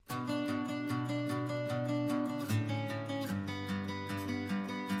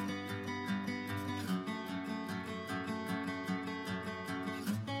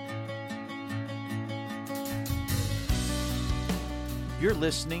You're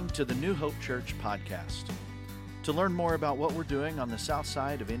listening to the New Hope Church podcast. To learn more about what we're doing on the south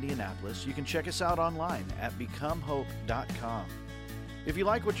side of Indianapolis, you can check us out online at becomehope.com. If you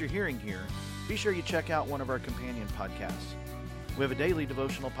like what you're hearing here, be sure you check out one of our companion podcasts. We have a daily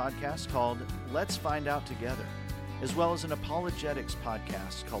devotional podcast called Let's Find Out Together, as well as an apologetics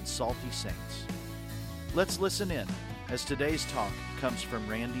podcast called Salty Saints. Let's listen in as today's talk comes from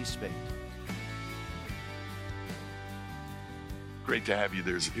Randy Spate. Great to have you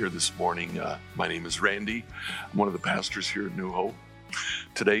here this morning. My name is Randy. I'm one of the pastors here at New Hope.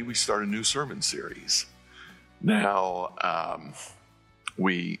 Today we start a new sermon series. Now,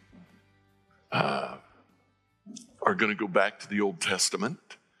 we are going to go back to the Old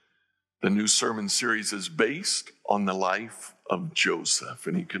Testament. The new sermon series is based on the life of Joseph.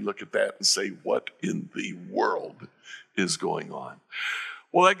 And you can look at that and say, what in the world is going on?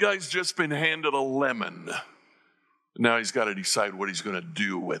 Well, that guy's just been handed a lemon. Now he's got to decide what he's going to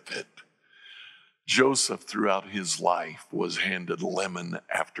do with it. Joseph, throughout his life, was handed lemon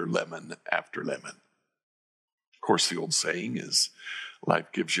after lemon after lemon. Of course, the old saying is,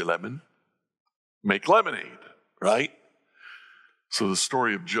 life gives you lemon, make lemonade, right? So the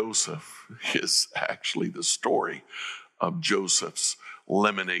story of Joseph is actually the story of Joseph's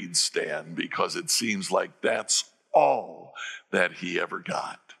lemonade stand, because it seems like that's all that he ever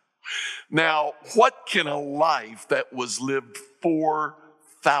got. Now, what can a life that was lived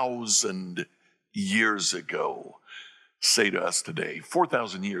 4,000 years ago say to us today?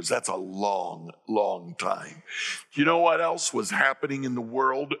 4,000 years, that's a long, long time. You know what else was happening in the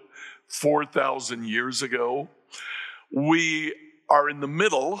world 4,000 years ago? We are in the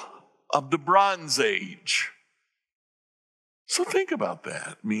middle of the Bronze Age. So think about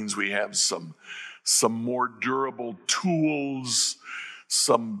that. It means we have some more durable tools,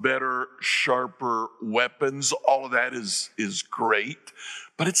 some better, sharper weapons. All of that is great,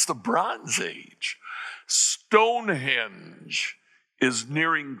 but it's the Bronze Age. Stonehenge is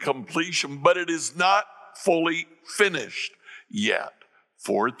nearing completion, but it is not fully finished yet.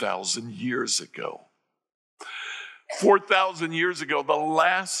 4,000 years ago. 4,000 years ago, the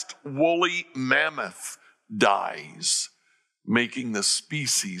last woolly mammoth dies, making the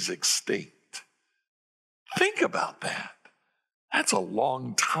species extinct. Think about that. That's a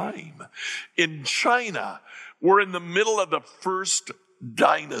long time. In China, we're in the middle of the first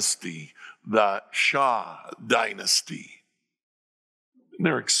dynasty, the Shah dynasty. And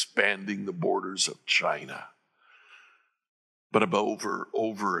they're expanding the borders of China. But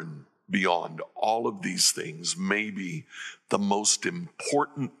over and beyond all of these things, maybe the most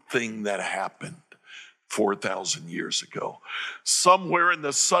important thing that happened 4,000 years ago, somewhere in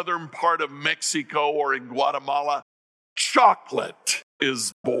the southern part of Mexico or in Guatemala, chocolate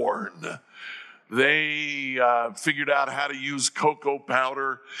is born. They figured out how to use cocoa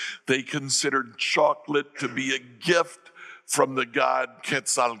powder. They considered chocolate to be a gift from the god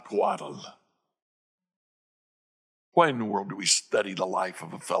Quetzalcoatl. Why in the world do we study the life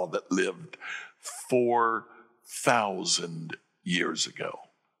of a fellow that lived 4,000 years ago?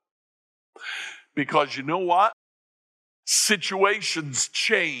 Because you know what? Situations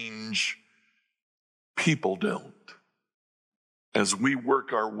change, people don't. As we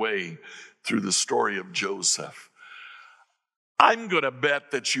work our way through the story of Joseph, I'm going to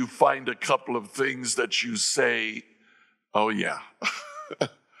bet that you find a couple of things that you say, oh yeah,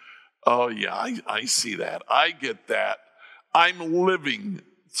 oh yeah, I see that. I get that. I'm living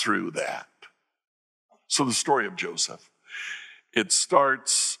through that. So the story of Joseph, it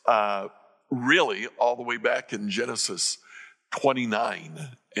starts really all the way back in Genesis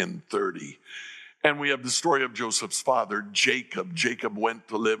 29 and 30. And we have the story of Joseph's father, Jacob. Jacob went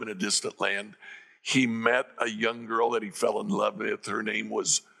to live in a distant land. He met a young girl that he fell in love with. Her name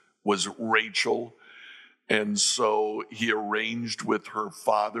was Rachel. And so he arranged with her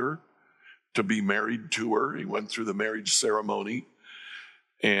father to be married to her. He went through the marriage ceremony.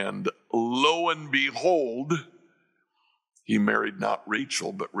 And lo and behold, he married not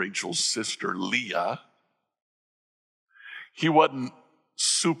Rachel, but Rachel's sister, Leah. He wasn't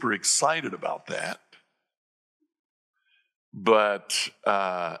super excited about that. But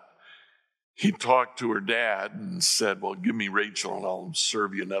he talked to her dad and said, well, give me Rachel and I'll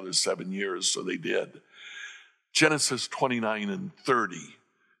serve you another 7 years. So they did. Genesis 29 and 30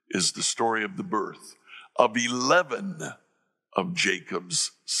 is the story of the birth of 11 of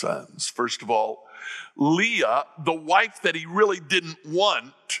Jacob's sons. First of all, Leah, the wife that he really didn't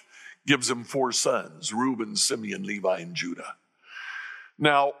want, gives him 4 sons, Reuben, Simeon, Levi, and Judah.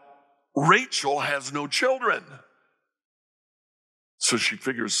 Now, Rachel has no children. So she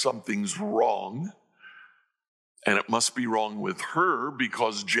figures something's wrong. And it must be wrong with her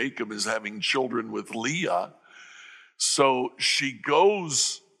because Jacob is having children with Leah. So she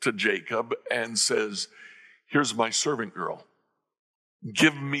goes to Jacob and says, here's my servant girl.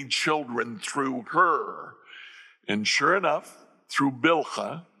 Give me children through her. And sure enough, through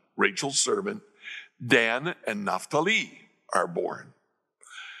Bilhah, Rachel's servant, Dan and Naphtali are born.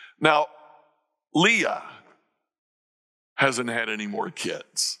 Now, Leah hasn't had any more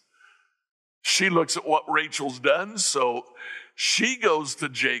kids. She looks at what Rachel's done, so she goes to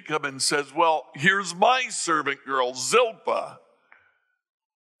Jacob and says, well, here's my servant girl, Zilpah.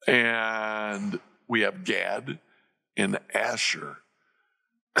 And we have Gad and Asher.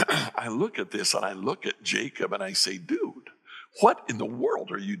 I look at this and I look at Jacob and I say, dude, what in the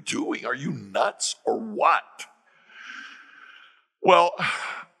world are you doing? Are you nuts or what? Well,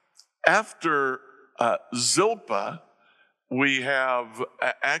 after Zilpah, we have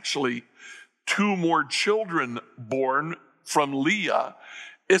actually 2 more children born from Leah,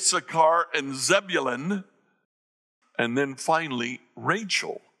 Issachar and Zebulun. And then finally,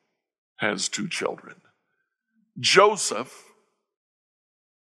 Rachel has 2 children. Joseph,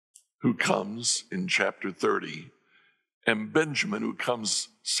 who comes in chapter 30, and Benjamin, who comes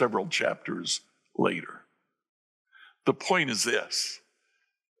several chapters later. The point is this: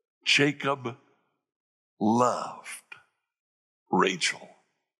 Jacob loved Rachel.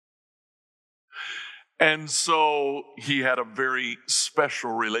 And so he had a very special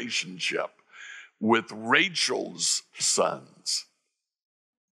relationship with Rachel's sons,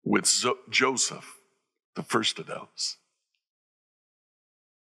 with Joseph, the first of those.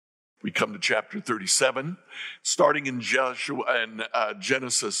 We come to chapter 37, starting in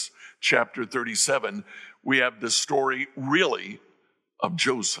Genesis chapter 37, we have the story really of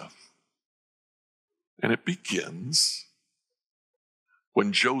Joseph. And it begins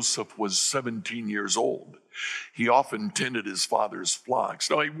when Joseph was 17 years old. He often tended his father's flocks.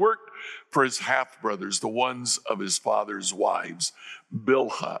 Now, he worked for his half-brothers, the ones of his father's wives,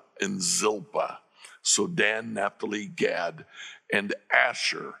 Bilhah and Zilpah. So Dan, Naphtali, Gad, and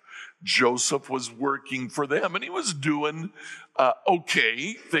Asher. Joseph was working for them, and he was doing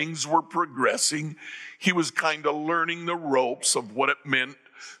okay. Things were progressing. He was kind of learning the ropes of what it meant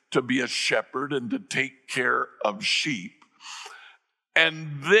to be a shepherd and to take care of sheep.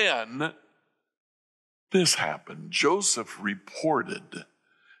 And then this happened. Joseph reported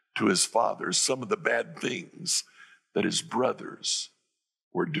to his father some of the bad things that his brothers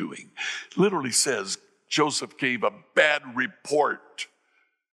were doing. It literally says Joseph gave a bad report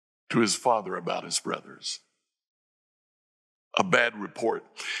to his father about his brothers. A bad report.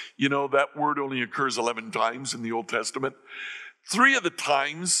 You know, that word only occurs 11 times in the Old Testament. 3 of the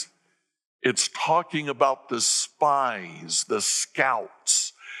times, it's talking about the spies, the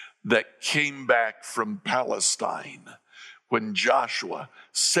scouts that came back from Palestine when Joshua,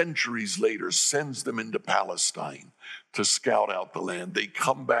 centuries later, sends them into Palestine to scout out the land. They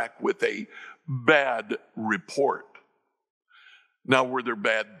come back with a bad report. Now, were there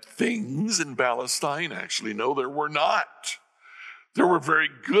bad things in Palestine? Actually, no, there were not. There were very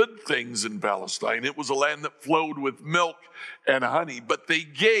good things in Palestine. It was a land that flowed with milk and honey, but they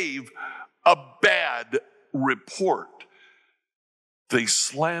gave a bad report. They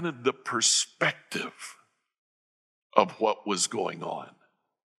slanted the perspective of what was going on.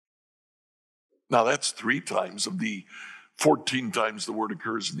 Now, that's 3 times of the 14 times the word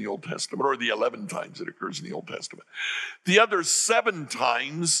occurs in the Old Testament, or the 11 times it occurs in the Old Testament. The other 7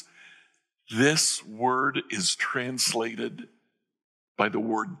 times, this word is translated by the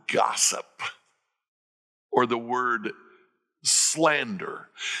word gossip or the word slander.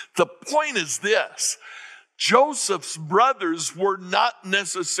 The point is this: Joseph's brothers were not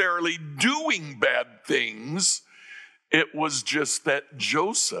necessarily doing bad things. It was just that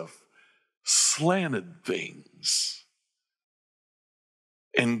Joseph slanted things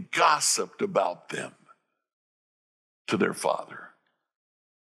and gossiped about them to their father.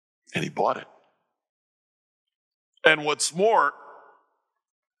 And he bought it. And what's more,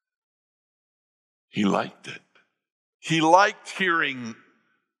 he liked it. He liked hearing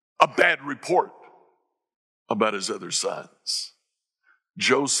a bad report about his other sons.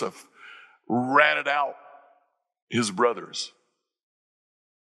 Joseph ratted out his brothers,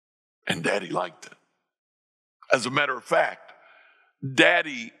 and Daddy liked it. As a matter of fact,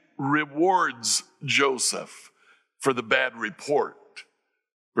 Daddy rewards Joseph for the bad report.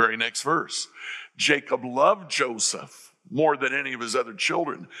 Very next verse. Jacob loved Joseph more than any of his other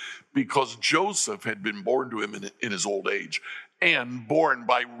children because Joseph had been born to him in his old age and born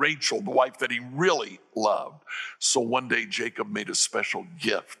by Rachel, the wife that he really loved. So one day Jacob made a special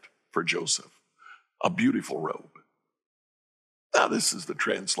gift for Joseph, a beautiful robe. Now, this is the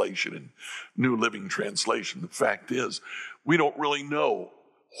translation in New Living Translation. The fact is, we don't really know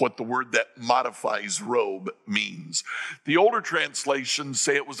what the word that modifies robe means. The older translations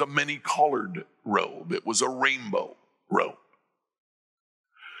say it was a many-colored robe. It was a rainbow robe.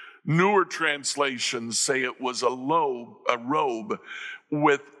 Newer translations say it was a robe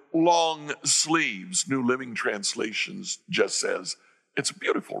with long sleeves. New Living Translations just says it's a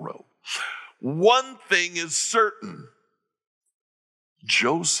beautiful robe. One thing is certain.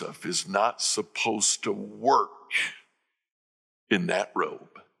 Joseph is not supposed to work in that robe.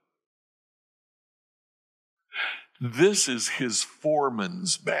 This is his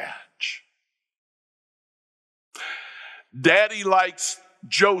foreman's badge. Daddy likes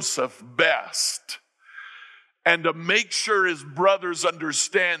Joseph best. And to make sure his brothers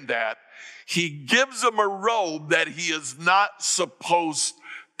understand that, he gives him a robe that he is not supposed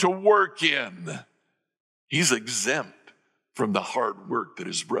to work in. He's exempt from the hard work that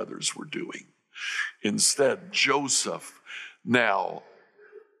his brothers were doing. Instead, Joseph, now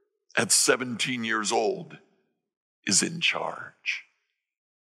at 17 years old, is in charge.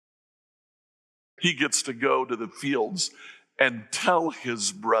 He gets to go to the fields and tell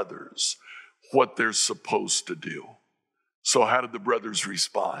his brothers what they're supposed to do. So how did the brothers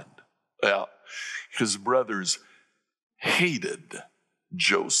respond? Well, his brothers hated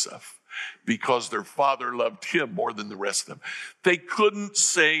Joseph because their father loved him more than the rest of them. They couldn't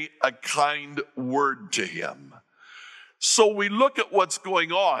say a kind word to him. So we look at what's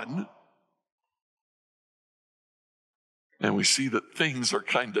going on, and we see that things are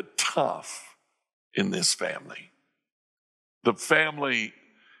kind of tough in this family. The family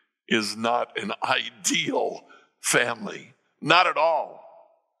is not an ideal family. Not at all.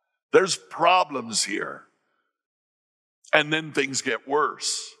 There's problems here. And then things get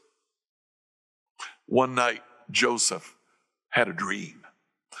worse. One night, Joseph had a dream.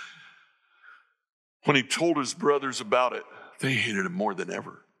 When he told his brothers about it, they hated him more than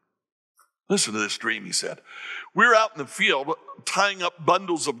ever. Listen to this dream, he said. We're out in the field tying up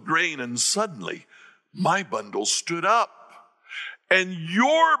bundles of grain, and suddenly my bundle stood up. And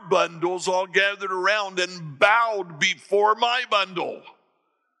your bundles all gathered around and bowed before my bundle.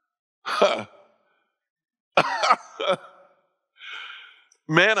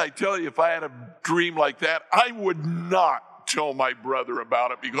 Man, I tell you, if I had a dream like that, I would not tell my brother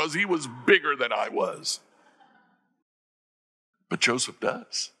about it because he was bigger than I was. But Joseph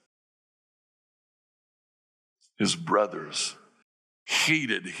does. His brothers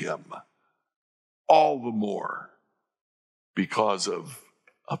hated him all the more because of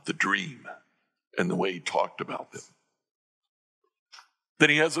the dream and the way he talked about them. Then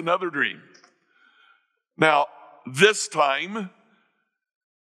he has another dream. Now, this time,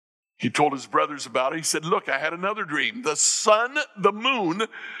 he told his brothers about it. He said, look, I had another dream. The sun, the moon,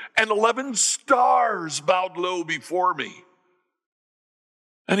 and 11 stars bowed low before me.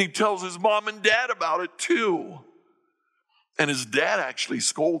 And he tells his mom and dad about it too. And his dad actually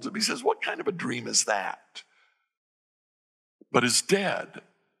scolds him. He says, what kind of a dream is that? But his dad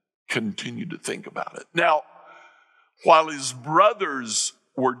continued to think about it. Now, while his brothers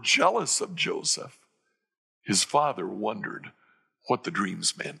were jealous of Joseph, his father wondered what the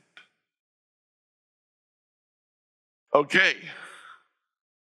dreams meant. Okay,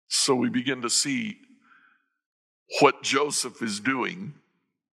 so we begin to see what Joseph is doing,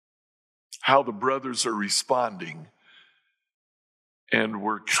 how the brothers are responding, and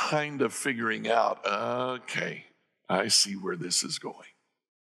we're kind of figuring out, okay, I see where this is going.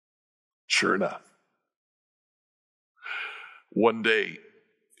 Sure enough, one day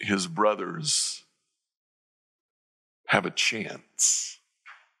his brothers have a chance.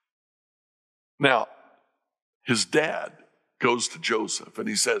 Now, his dad goes to Joseph and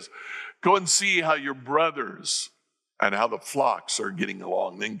he says, go and see how your brothers and how the flocks are getting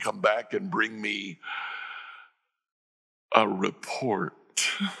along. Then come back and bring me a report.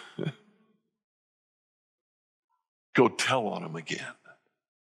 Go tell on them again.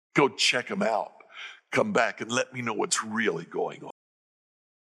 Go check them out. Come back and let me know what's really going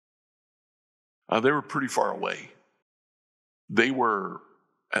on. They were pretty far away. They were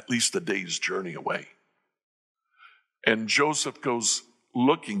at least a day's journey away. And Joseph goes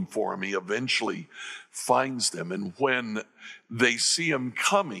looking for him. He eventually finds them. And when they see him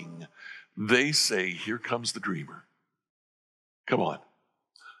coming, they say, here comes the dreamer. Come on,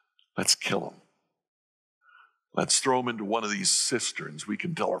 let's kill him. Let's throw him into one of these cisterns. We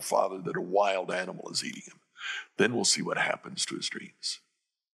can tell our father that a wild animal is eating him. Then we'll see what happens to his dreams.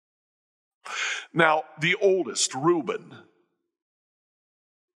 Now, the oldest, Reuben,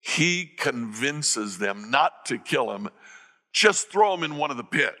 he convinces them not to kill him Just throw them in one of the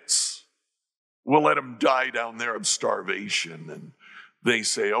pits. We'll let them die down there of starvation. And they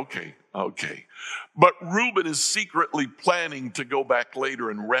say, okay. But Reuben is secretly planning to go back later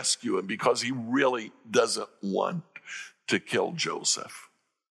and rescue him because he really doesn't want to kill Joseph.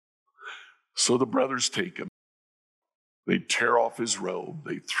 So the brothers take him. They tear off his robe.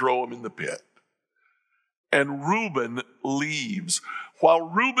 They throw him in the pit. And Reuben leaves. While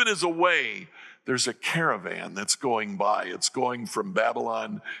Reuben is away, there's a caravan that's going by. It's going from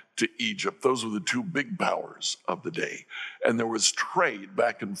Babylon to Egypt. Those were the two big powers of the day. And there was trade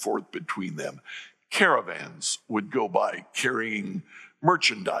back and forth between them. Caravans would go by carrying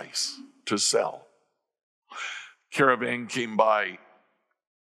merchandise to sell. Caravan came by,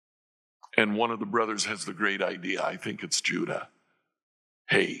 and one of the brothers has the great idea. I think it's Judah.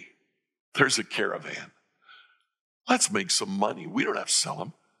 Hey, there's a caravan. Let's make some money. We don't have to sell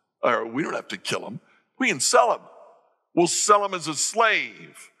him, or we don't have to kill him. We can sell him. We'll sell him as a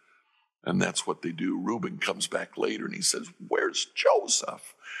slave. And that's what they do. Reuben comes back later and he says, where's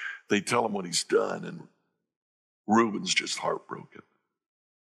Joseph? They tell him what he's done, and Reuben's just heartbroken.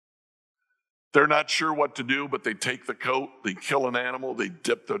 They're not sure what to do, but they take the coat, they kill an animal, they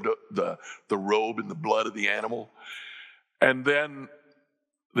dip the robe in the blood of the animal, and then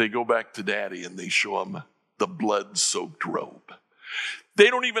they go back to Daddy and they show him the blood-soaked robe. They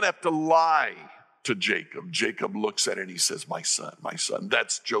don't even have to lie to Jacob. Jacob looks at it and he says, my son,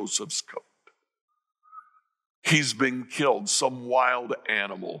 that's Joseph's coat. He's been killed. Some wild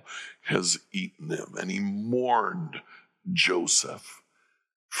animal has eaten him, and he mourned Joseph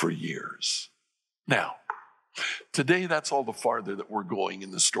for years. Now, today that's all the farther that we're going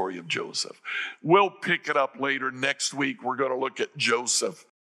in the story of Joseph. We'll pick it up later. Next week, we're going to look at Joseph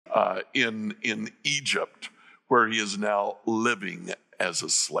in Egypt, where he is now living as a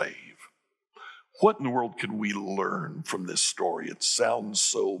slave. What in the world can we learn from this story? It sounds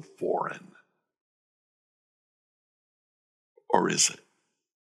so foreign. Or is it?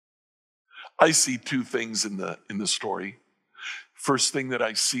 I see two things in the story. First thing that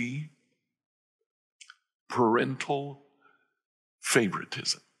I see, parental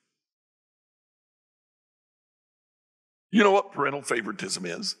favoritism. You know what parental favoritism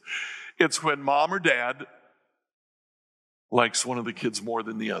is? It's when mom or dad likes one of the kids more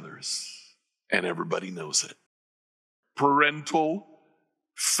than the others, and everybody knows it. Parental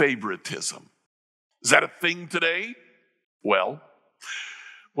favoritism. Is that a thing today? Well,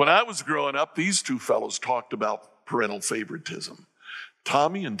 when I was growing up, these two fellows talked about parental favoritism.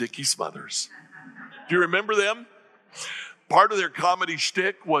 Tommy and Dickie Smothers. Do you remember them? Part of their comedy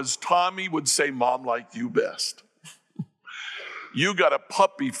shtick was Tommy would say, Mom liked you best. You got a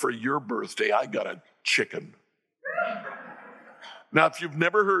puppy for your birthday. I got a chicken. Now, if you've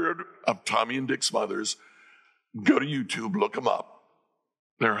never heard of Tommy and Dick Smothers, go to YouTube, look them up.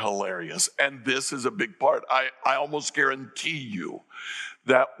 They're hilarious. And this is a big part. I almost guarantee you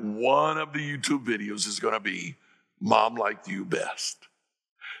that one of the YouTube videos is going to be Mom Liked You Best,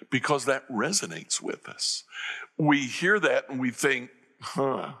 because that resonates with us. We hear that and we think,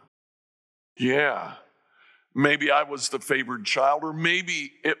 yeah, maybe I was the favored child, or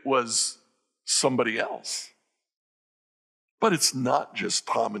maybe it was somebody else. But it's not just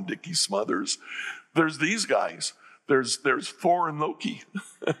Tom and Dickie Smothers. There's these guys. There's Thor and Loki,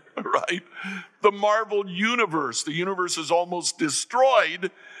 right? The Marvel universe. The universe is almost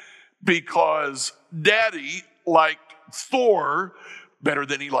destroyed because Daddy liked Thor better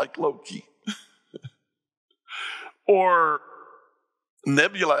than he liked Loki. Or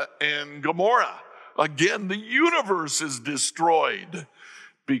Nebula and Gamora. Again, the universe is destroyed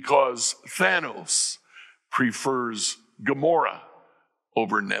because Thanos prefers Gamora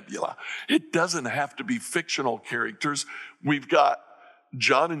over Nebula. It doesn't have to be fictional characters. We've got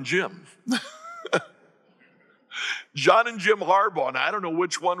John and Jim. John and Jim Harbaugh. And I don't know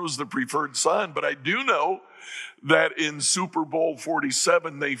which one was the preferred son, but I do know that in Super Bowl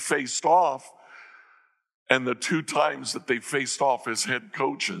 47, they faced off. And the two times that they faced off as head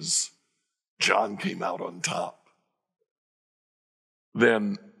coaches, John came out on top.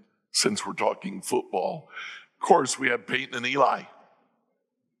 Then, since we're talking football, of course, we have Peyton and Eli.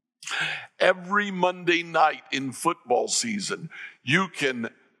 Every Monday night in football season, you can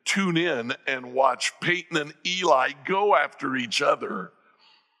tune in and watch Peyton and Eli go after each other,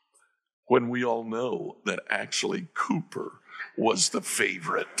 when we all know that actually Cooper was the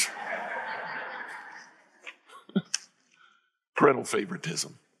favorite. Parental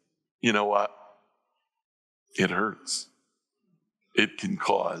favoritism. You know what? It hurts. It can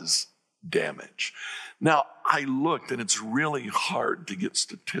cause damage. Now, I looked, and it's really hard to get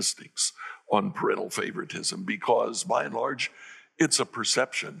statistics on parental favoritism because, by and large, it's a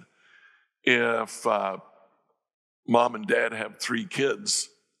perception. If mom and dad have 3 kids,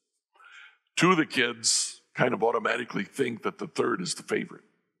 2 of the kids kind of automatically think that the third is the favorite.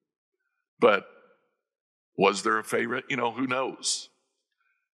 But was there a favorite? Who knows?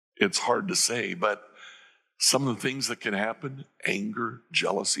 It's hard to say, but some of the things that can happen, anger,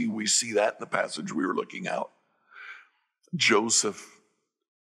 jealousy, we see that in the passage we were looking at. Joseph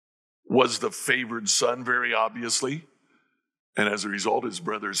was the favored son, very obviously, and as a result, his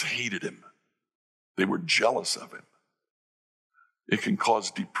brothers hated him. They were jealous of him. It can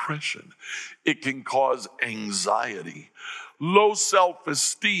cause depression. It can cause anxiety, low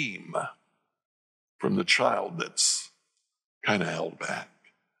self-esteem from the child that's kind of held back.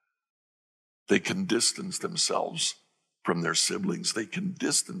 They can distance themselves from their siblings. They can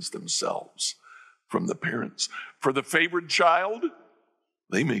distance themselves from the parents. For the favored child,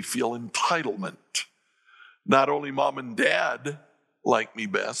 they may feel entitlement. Not only mom and dad like me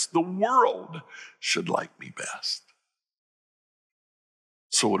best, the world should like me best.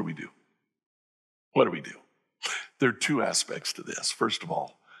 So what do we do? What do we do? There are 2 aspects to this. First of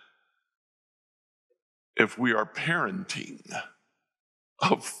all, if we are parenting,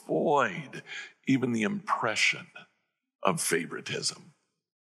 avoid even the impression of favoritism.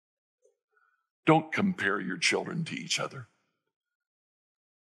 Don't compare your children to each other.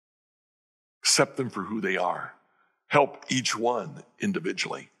 Accept them for who they are. Help each one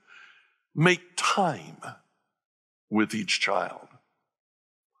individually. Make time with each child.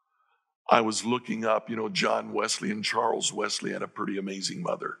 I was looking up, John Wesley and Charles Wesley had a pretty amazing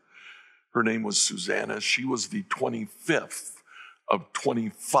mother. Her name was Susanna. She was the 25th of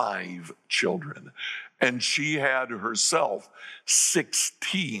 25 children. And she had herself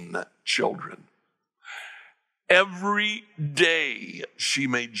 16 children. Every day she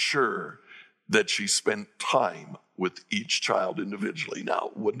made sure that she spent time with each child individually.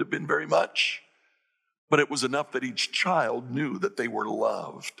 Now, it wouldn't have been very much, but it was enough that each child knew that they were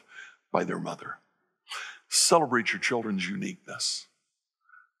loved by their mother. Celebrate your children's uniqueness.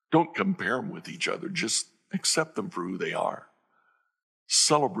 Don't compare them with each other. Just accept them for who they are.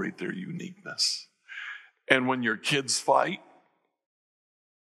 Celebrate their uniqueness. And when your kids fight,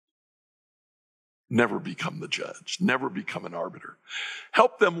 never become the judge. Never become an arbiter.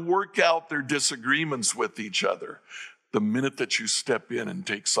 Help them work out their disagreements with each other. The minute that you step in and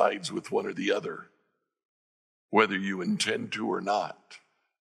take sides with one or the other, whether you intend to or not,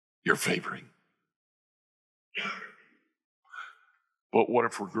 you're favoring. But what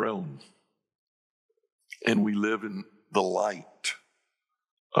if we're grown and we live in the light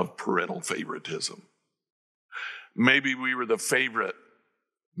of parental favoritism? Maybe we were the favorite.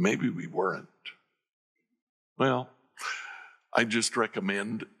 Maybe we weren't. Well, I just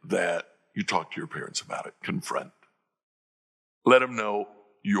recommend that you talk to your parents about it. Confront. Let them know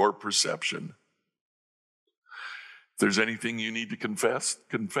your perception. If there's anything you need to confess,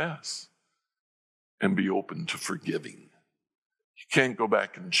 confess. And be open to forgiving. You can't go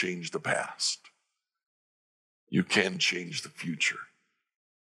back and change the past. You can change the future.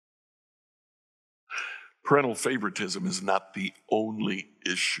 Parental favoritism is not the only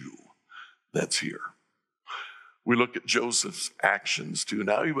issue that's here. We look at Joseph's actions too.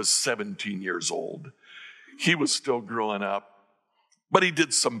 Now he was 17 years old. He was still growing up, but he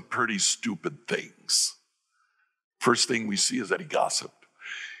did some pretty stupid things. First thing we see is that he gossiped.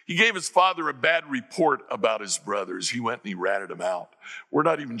 He gave his father a bad report about his brothers. He went and he ratted them out. We're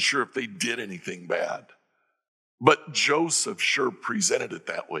not even sure if they did anything bad. But Joseph sure presented it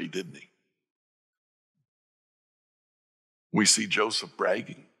that way, didn't he? We see Joseph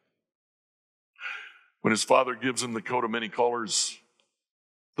bragging. When his father gives him the coat of many colors,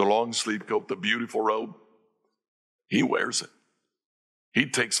 the long sleeve coat, the beautiful robe, he wears it. He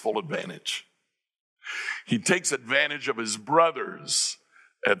takes full advantage. He takes advantage of his brothers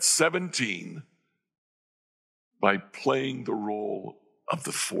at 17 by playing the role of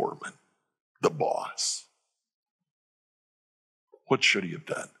the foreman, the boss. What should he have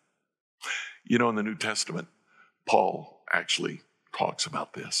done? In the New Testament, Paul actually talks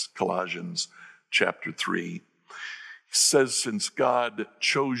about this. Colossians chapter 3. He says, since God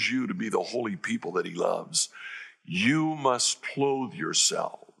chose you to be the holy people that he loves, you must clothe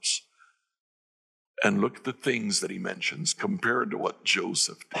yourselves. And look at the things that he mentions compared to what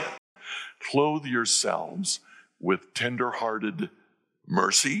Joseph did. Clothe yourselves with tender-hearted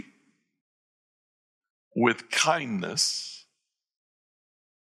mercy, with kindness,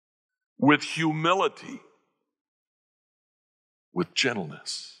 with humility, with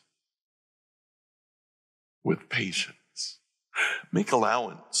gentleness, with patience. Make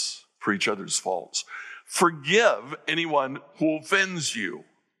allowance for each other's faults. Forgive anyone who offends you.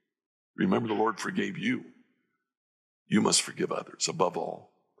 Remember, the Lord forgave you. You must forgive others. Above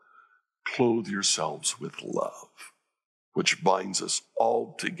all, clothe yourselves with love, which binds us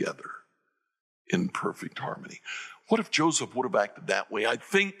all together in perfect harmony. What if Joseph would have acted that way? I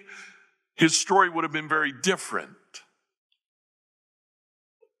think his story would have been very different.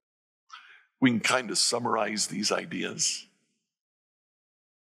 We can kind of summarize these ideas.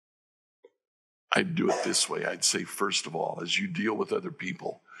 I'd do it this way. I'd say, first of all, as you deal with other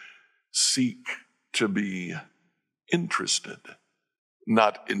people, seek to be interested,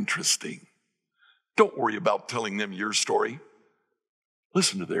 not interesting. Don't worry about telling them your story.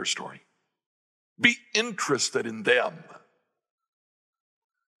 Listen to their story. Be interested in them.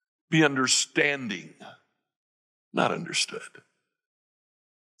 Be understanding, not understood.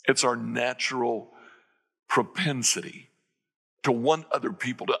 It's our natural propensity to want other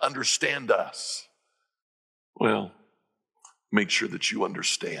people to understand us. Well, make sure that you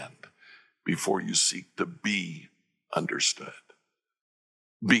understand before you seek to be understood.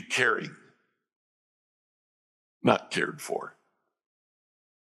 Be caring, not cared for.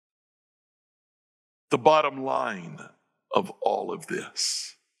 The bottom line of all of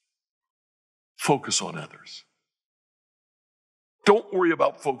this, focus on others. Don't worry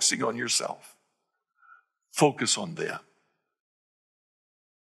about focusing on yourself. Focus on them.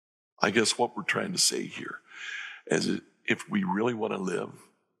 I guess what we're trying to say here is if we really want to live,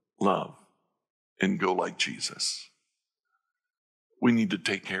 love, and go like Jesus, we need to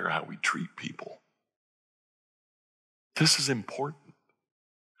take care of how we treat people. This is important.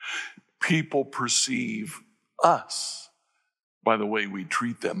 People perceive us by the way we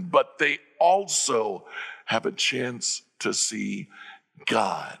treat them, but they also have a chance to see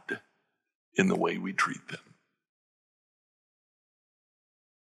God in the way we treat them.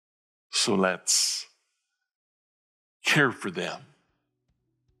 So let's care for them,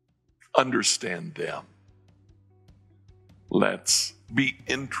 understand them. Let's be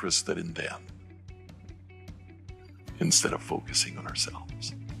interested in them instead of focusing on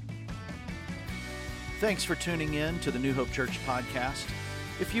ourselves. Thanks for tuning in to the New Hope Church podcast.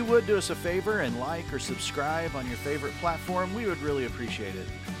 If you would do us a favor and like or subscribe on your favorite platform, we would really appreciate it.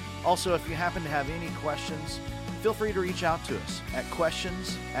 Also, if you happen to have any questions, feel free to reach out to us at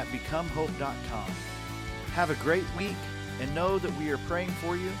questions@becomehope.com. Have a great week and know that we are praying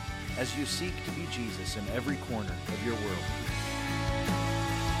for you as you seek to be Jesus in every corner of your world.